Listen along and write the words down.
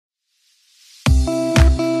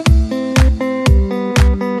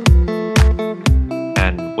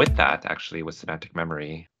with that, actually, with Semantic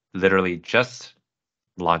Memory, literally just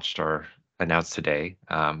launched or announced today,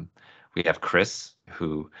 we have Chris,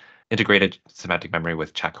 who integrated Semantic Memory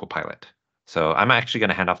with Chat Copilot. So I'm actually going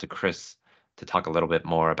to hand off to Chris to talk a little bit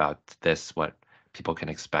more about this, what people can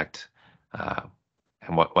expect,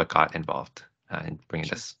 and what got involved in bringing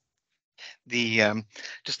this.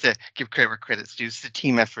 Just to give credit where credit's due, it's a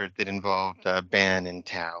team effort that involved Ben and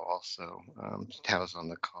Tao also. Tao's on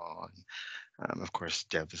the call. And, of course,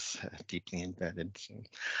 Dev is deeply embedded. So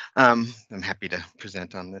I'm happy to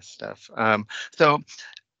present on this stuff. So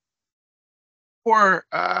for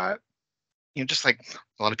just like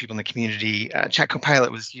a lot of people in the community, Chat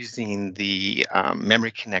Copilot was using the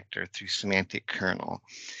memory connector through Semantic Kernel.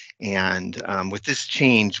 And with this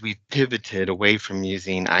change, we've pivoted away from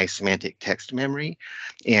using semantic text memory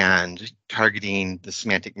and targeting the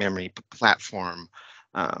semantic memory platform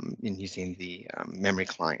in using the memory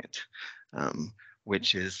client,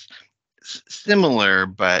 which is similar,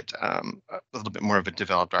 but a little bit more of a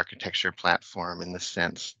developed architecture platform in the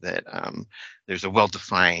sense that there's a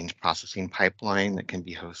well-defined processing pipeline that can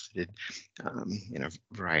be hosted in a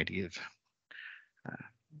variety of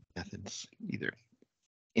methods, either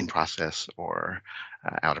in process or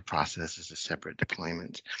out of process as a separate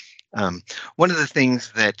deployment. One of the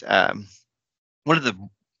things that, one of the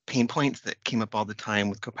pain points that came up all the time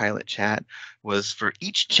with Copilot Chat was for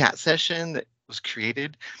each chat session that was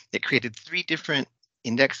created, it created 3 different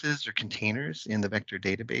indexes or containers in the vector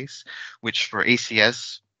database, which for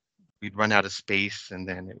ACS, we'd run out of space and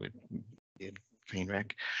then it would be a train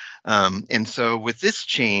wreck. And so with this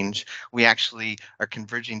change, we actually are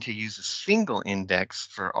converging to use a single index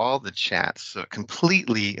for all the chats. So it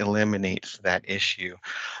completely eliminates that issue.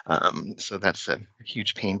 So that's a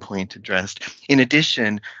huge pain point addressed. In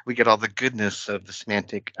addition, we get all the goodness of the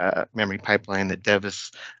semantic memory pipeline that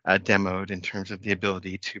Devis demoed in terms of the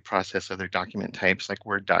ability to process other document types like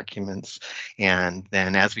Word documents. And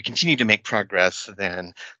then as we continue to make progress,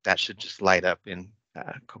 then that should just light up in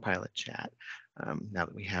Copilot Chat. Now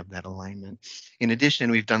that we have that alignment. In addition,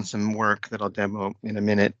 we've done some work that I'll demo in a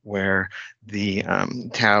minute where the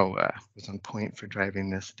Tao was on point for driving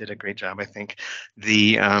this, did a great job, I think,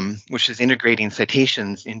 which is integrating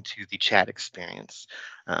citations into the chat experience,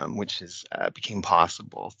 which became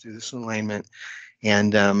possible through this alignment.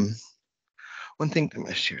 And one thing, I'm going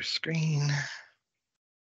to share screen.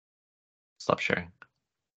 Stop sharing.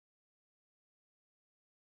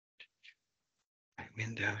 My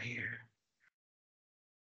window here.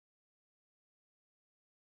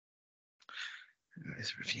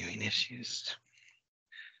 Is reviewing issues.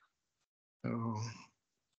 So,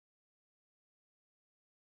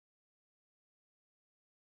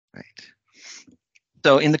 right.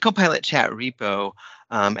 So in the Copilot Chat repo,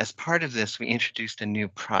 as part of this, we introduced a new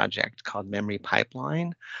project called Memory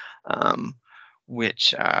Pipeline,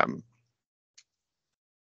 which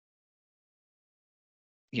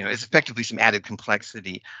is effectively some added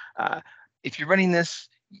complexity. If you're running this,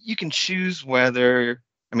 you can choose whether,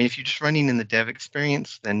 if you're just running in the dev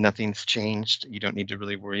experience, then nothing's changed. You don't need to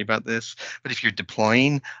really worry about this. But if you're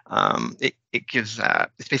deploying, it gives,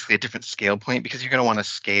 it's basically a different scale point because you're going to want to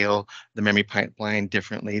scale the memory pipeline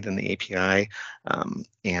differently than the API,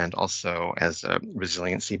 and also as a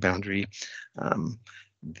resiliency boundary.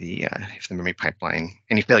 If the memory pipeline,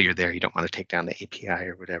 any failure there, you don't want to take down the API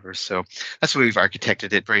or whatever. So that's the way we've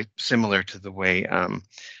architected it, very similar to the way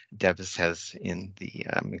Devis has in the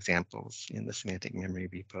examples in the semantic memory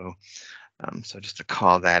repo. So just to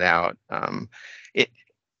call that out, if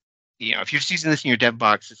you're just using this in your dev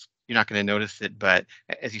box, you're not going to notice it, but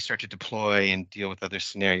as you start to deploy and deal with other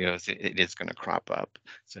scenarios, it is going to crop up.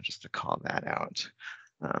 So just to call that out.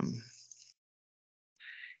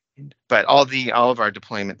 But all of our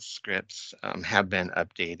deployment scripts have been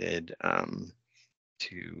updated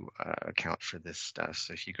to account for this stuff.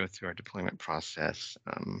 So if you go through our deployment process,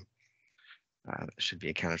 it should be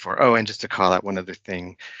accounted for. Oh, and just to call out one other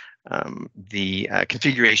thing, the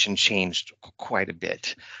configuration changed quite a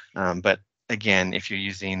bit. But again, if you're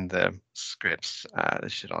using the scripts,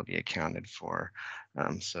 this should all be accounted for.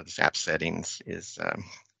 So this app settings is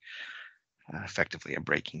effectively a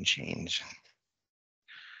breaking change.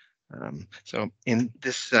 So in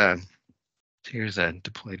this, here's a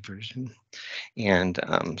deployed version. And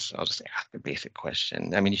so I'll just ask a basic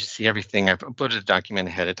question. You should see everything. I've uploaded a document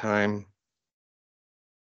ahead of time.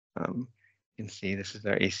 You can see this is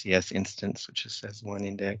our ACS instance, which just says 1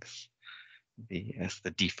 index. That's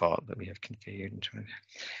the default that we have configured.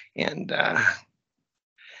 And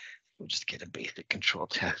we'll just get a basic control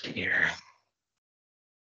test here.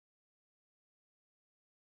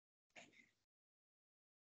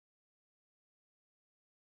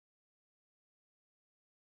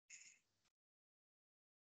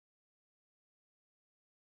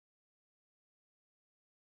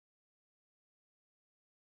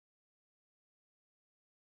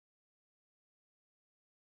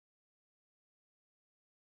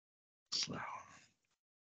 slow.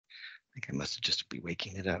 I think I must have just be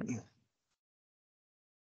waking it up.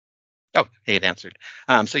 Oh, hey, it answered.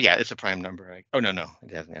 So yeah, it's a prime number. Oh, no,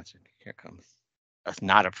 it hasn't answered. Here it comes. That's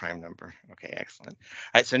not a prime number. Okay, excellent.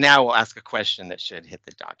 All right, so now we'll ask a question that should hit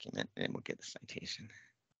the document, and we'll get the citation.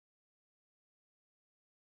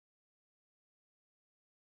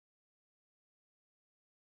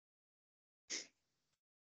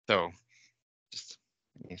 So just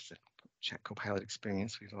it's the Chat Copilot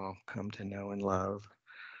experience we've all come to know and love,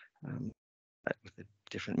 but with a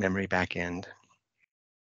different memory backend.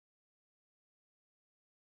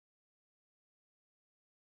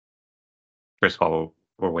 Chris, while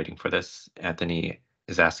we're waiting for this, Anthony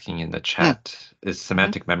is asking in the chat, is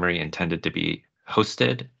semantic memory intended to be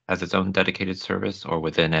hosted as its own dedicated service or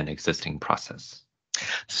within an existing process?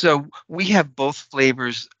 So we have both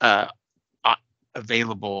flavors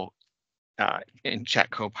available in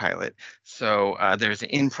Chat Copilot. So there's an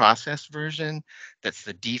in-process version that's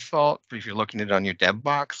the default for if you're looking at it on your dev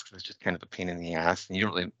box, because it's just kind of a pain in the ass, and you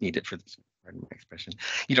don't really need it for this. Pardon my expression.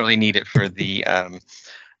 You don't really need it for the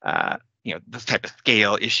those type of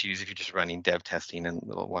scale issues if you're just running dev testing and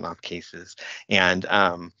little one-off cases. And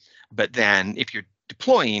but then if you're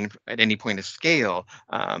deploying at any point of scale,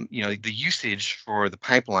 the usage for the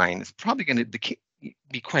pipeline is probably going to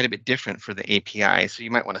be quite a bit different for the API. So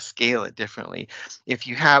you might want to scale it differently. If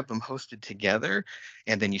you have them hosted together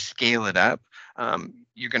and then you scale it up,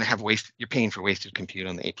 you're going to have you're paying for wasted compute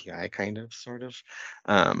on the API kind of, sort of.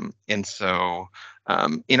 And so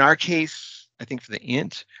in our case, I think for the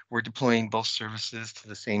int, we're deploying both services to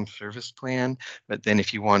the same service plan. But then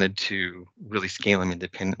if you wanted to really scale them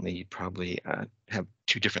independently, you'd probably have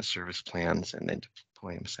two different service plans and then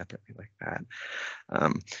deploy them separately like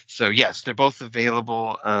that. So yes, they're both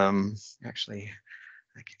available. Actually,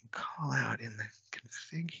 I can call out in the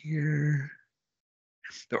config here.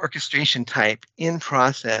 The orchestration type in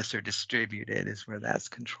process or distributed is where that's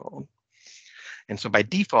controlled. And so by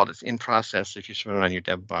default, it's in process. If you run it on your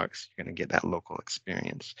dev box, you're going to get that local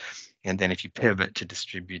experience. And then if you pivot to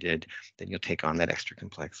distributed, then you'll take on that extra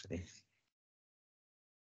complexity.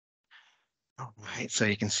 All right, so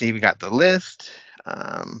you can see we got the list.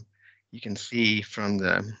 You can see from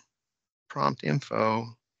the prompt info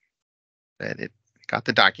that it got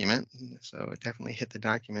the document. So it definitely hit the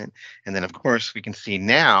document. And then, of course, we can see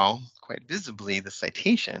now quite visibly the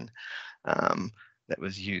citation that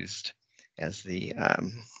was used as the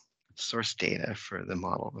source data for the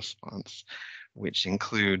model response, which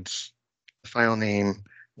includes the file name,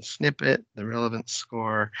 the snippet, the relevance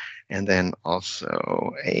score, and then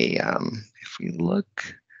also a, if we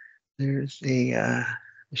look, there's a, there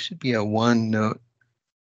should be a one note,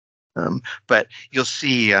 but you'll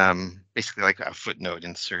see basically like a footnote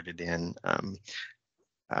inserted in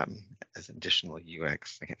as additional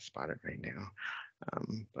UX. I can't spot it right now,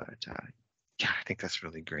 but yeah, I think that's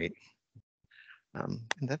really great. And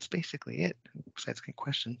that's basically it, besides any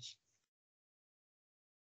questions.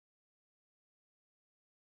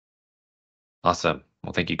 Awesome.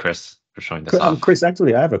 Well, thank you, Chris, for showing this off. Chris,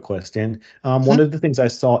 actually, I have a question. One of the things I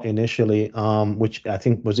saw initially, which I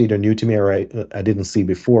think was either new to me or I didn't see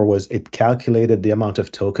before, was it calculated the amount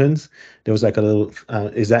of tokens. There was like a little,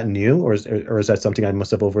 is that new or is that something I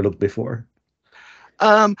must have overlooked before?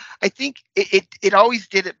 I think it always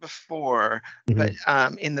did it before, but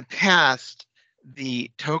in the past, the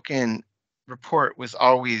token report was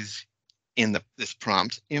always in this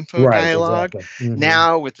prompt info dialog. Exactly.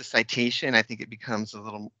 Now with the citation, I think it becomes a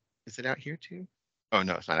little, is it out here too? Oh,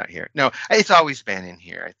 no, it's not out here. No, it's always been in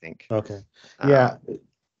here, I think. Okay. Yeah.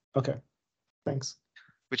 Okay. Thanks.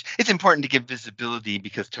 Which it's important to give visibility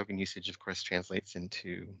because token usage, of course, translates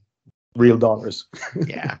into real dollars.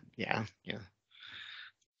 Yeah.